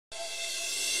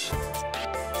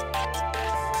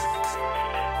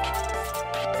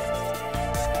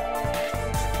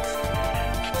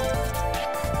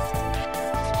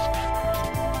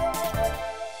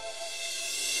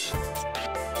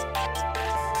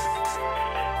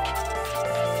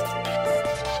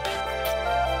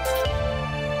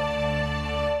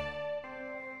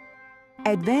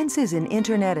Advances in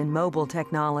internet and mobile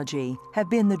technology have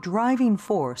been the driving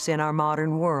force in our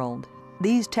modern world.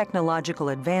 These technological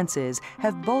advances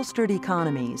have bolstered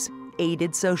economies,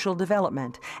 aided social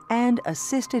development, and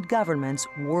assisted governments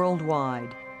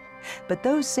worldwide. But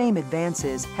those same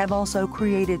advances have also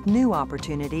created new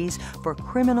opportunities for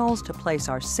criminals to place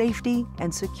our safety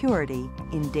and security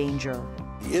in danger.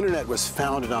 The internet was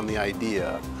founded on the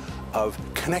idea of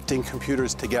connecting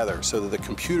computers together so that the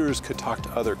computers could talk to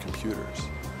other computers,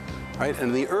 right? And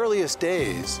in the earliest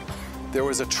days, there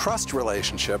was a trust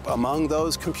relationship among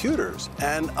those computers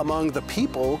and among the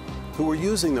people who were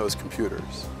using those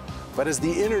computers. But as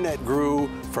the internet grew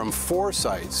from 4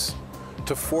 sites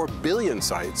to 4 billion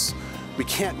sites, we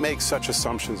can't make such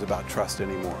assumptions about trust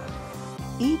anymore.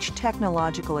 Each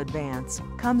technological advance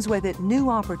comes with it new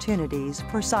opportunities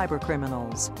for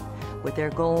cybercriminals. With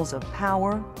their goals of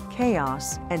power,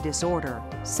 chaos, and disorder,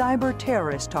 cyber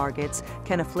terrorist targets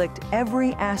can afflict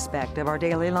every aspect of our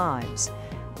daily lives.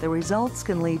 The results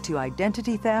can lead to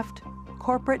identity theft,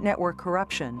 corporate network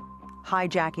corruption,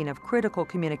 hijacking of critical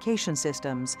communication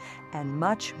systems, and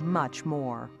much, much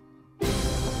more.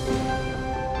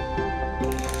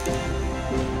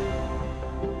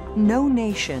 No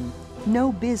nation,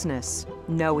 no business,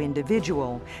 no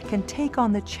individual can take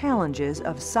on the challenges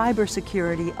of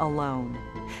cybersecurity alone.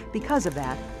 Because of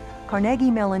that,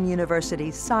 Carnegie Mellon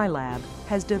University's CyLab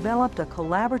has developed a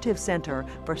collaborative center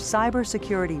for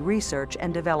cybersecurity research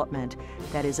and development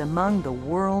that is among the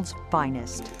world's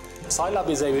finest. CyLab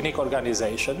is a unique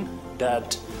organization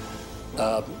that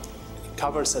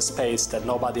covers a space that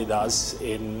nobody does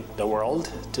in the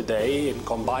world today in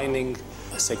combining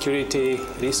security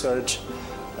research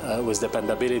with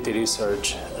dependability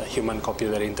research,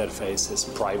 human-computer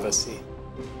interfaces, privacy.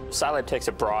 CyLab takes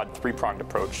a broad, 3-pronged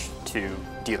approach to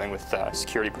dealing with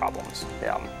security problems,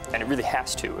 and it really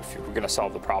has to if we're going to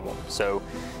solve the problem. So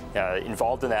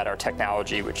involved in that are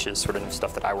technology, which is sort of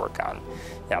stuff that I work on,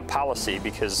 policy,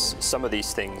 because some of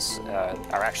these things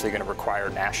are actually going to require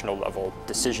national-level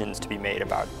decisions to be made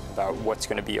about what's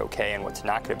going to be okay and what's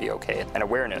not going to be okay, and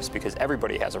awareness, because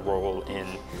everybody has a role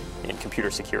in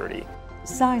computer security.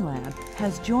 CyLab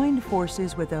has joined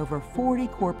forces with over 40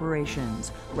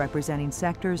 corporations representing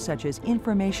sectors such as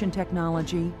information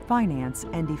technology, finance,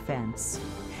 and defense.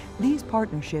 These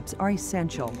partnerships are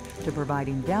essential to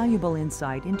providing valuable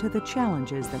insight into the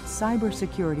challenges that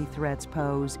cybersecurity threats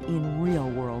pose in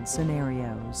real-world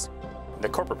scenarios. The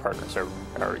corporate partners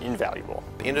are invaluable.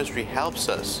 The industry helps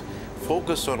us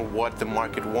focus on what the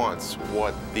market wants,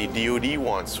 what the DoD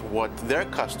wants, what their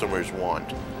customers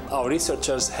want. Our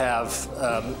researchers have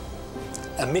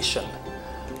a mission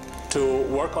to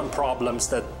work on problems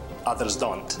that others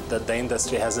don't, that the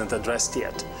industry hasn't addressed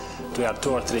yet. We are 2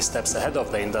 or 3 steps ahead of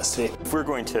the industry. If we're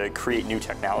going to create new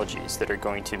technologies that are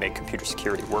going to make computer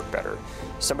security work better,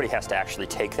 somebody has to actually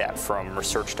take that from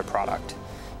research to product,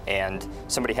 and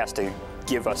somebody has to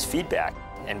give us feedback,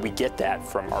 and we get that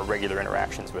from our regular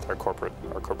interactions with our corporate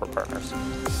partners.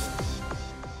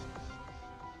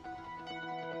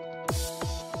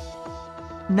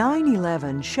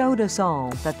 9/11 showed us all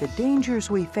that the dangers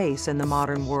we face in the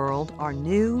modern world are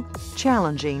new,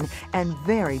 challenging, and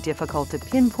very difficult to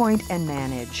pinpoint and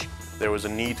manage. There was a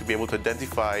need to be able to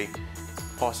identify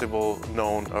possible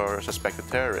known or suspected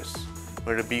terrorists.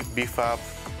 We wanted to beef up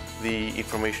the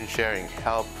information sharing,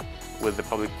 help with the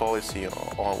public policy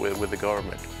with the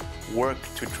government, work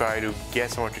to try to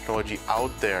get some of our technology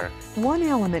out there. One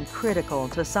element critical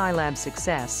to CyLab's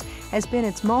success has been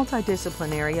its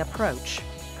multidisciplinary approach.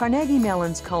 Carnegie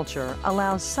Mellon's culture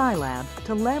allows CyLab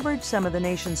to leverage some of the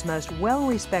nation's most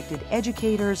well-respected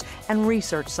educators and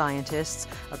research scientists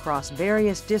across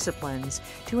various disciplines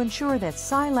to ensure that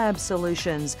CyLab's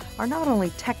solutions are not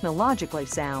only technologically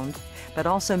sound, but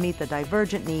also meet the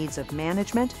divergent needs of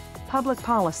management, public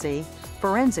policy,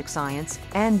 forensic science,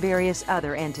 and various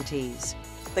other entities.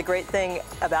 The great thing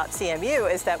about CMU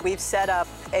is that we've set up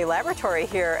a laboratory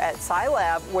here at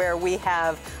CyLab where we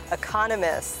have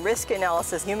economists, risk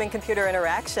analysis, human-computer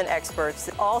interaction experts,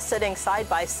 all sitting side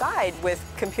by side with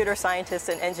computer scientists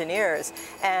and engineers.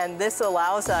 And this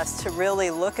allows us to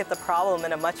really look at the problem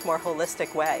in a much more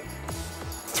holistic way.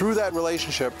 Through that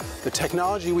relationship, the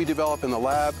technology we develop in the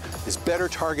lab is better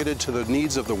targeted to the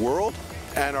needs of the world,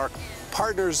 and our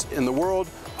partners in the world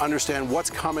understand what's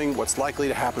coming, what's likely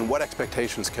to happen, what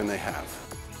expectations can they have.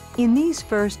 In these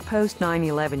first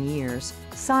post-9/11 years,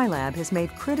 CyLab has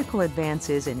made critical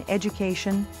advances in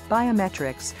education,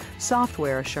 biometrics,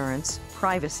 software assurance,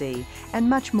 privacy, and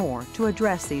much more to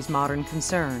address these modern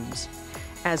concerns.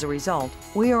 As a result,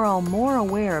 we are all more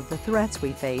aware of the threats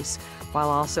we face, while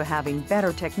also having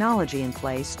better technology in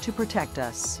place to protect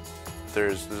us.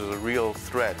 There's a real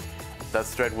threat. That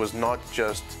threat was not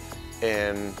just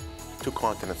in 2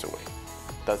 continents away.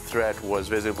 That threat was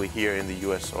visibly here in the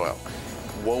US soil.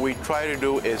 What we try to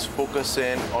do is focus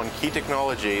in on key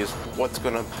technologies, what's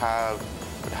going to have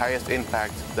the highest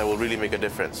impact that will really make a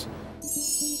difference.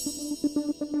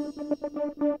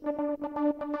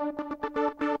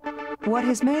 What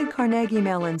has made Carnegie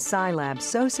Mellon CyLab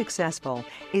so successful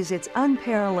is its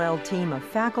unparalleled team of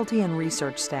faculty and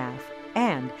research staff,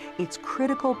 and its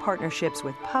critical partnerships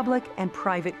with public and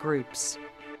private groups.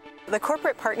 The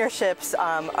corporate partnerships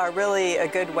are really a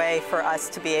good way for us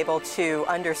to be able to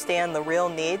understand the real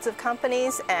needs of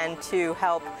companies and to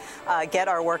help get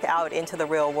our work out into the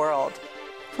real world.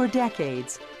 For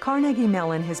decades, Carnegie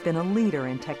Mellon has been a leader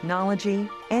in technology,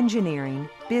 engineering,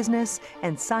 business,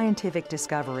 and scientific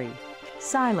discovery.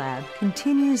 CyLab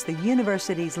continues the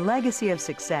university's legacy of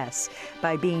success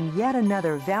by being yet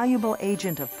another valuable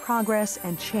agent of progress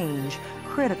and change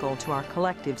critical to our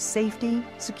collective safety,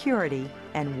 security,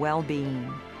 and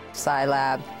well-being.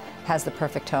 CyLab has the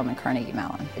perfect home in Carnegie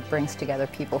Mellon. It brings together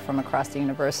people from across the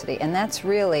university, and that's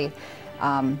really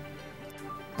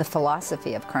the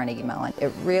philosophy of Carnegie Mellon.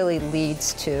 It really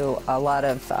leads to a lot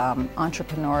of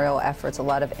entrepreneurial efforts, a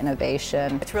lot of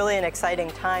innovation. It's really an exciting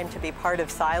time to be part of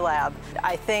CyLab.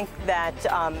 I think that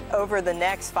over the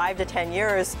next 5 to 10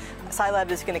 years,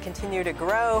 CyLab is going to continue to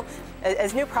grow.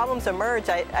 As new problems emerge,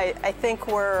 I think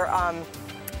we're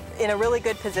in a really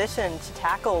good position to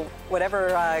tackle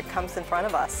whatever comes in front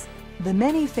of us. The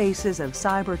many faces of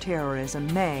cyber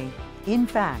terrorism may, in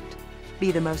fact,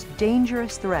 be the most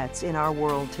dangerous threats in our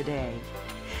world today.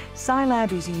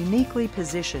 CyLab is uniquely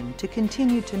positioned to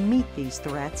continue to meet these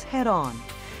threats head-on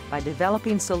by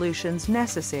developing solutions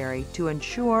necessary to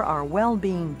ensure our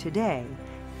well-being today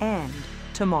and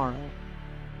tomorrow.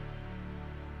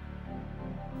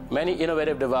 Many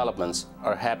innovative developments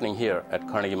are happening here at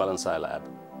Carnegie Mellon CyLab,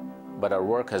 but our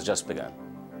work has just begun.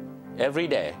 Every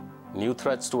day, new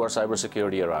threats to our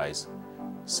cybersecurity arise.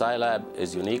 CyLab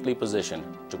is uniquely positioned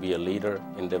to be a leader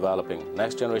in developing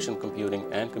next-generation computing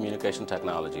and communication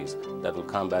technologies that will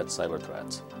combat cyber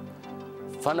threats.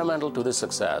 Fundamental to this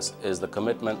success is the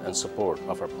commitment and support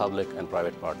of our public and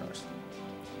private partners.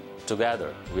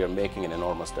 Together, we are making an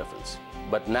enormous difference.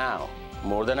 But now,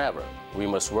 more than ever, we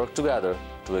must work together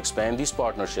to expand these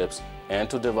partnerships and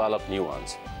to develop new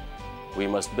ones. We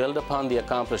must build upon the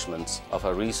accomplishments of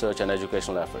our research and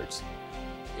educational efforts.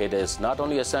 It is not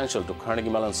only essential to Carnegie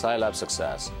Mellon CyLab's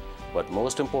success, but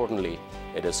most importantly,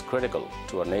 it is critical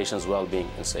to our nation's well-being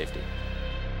and safety.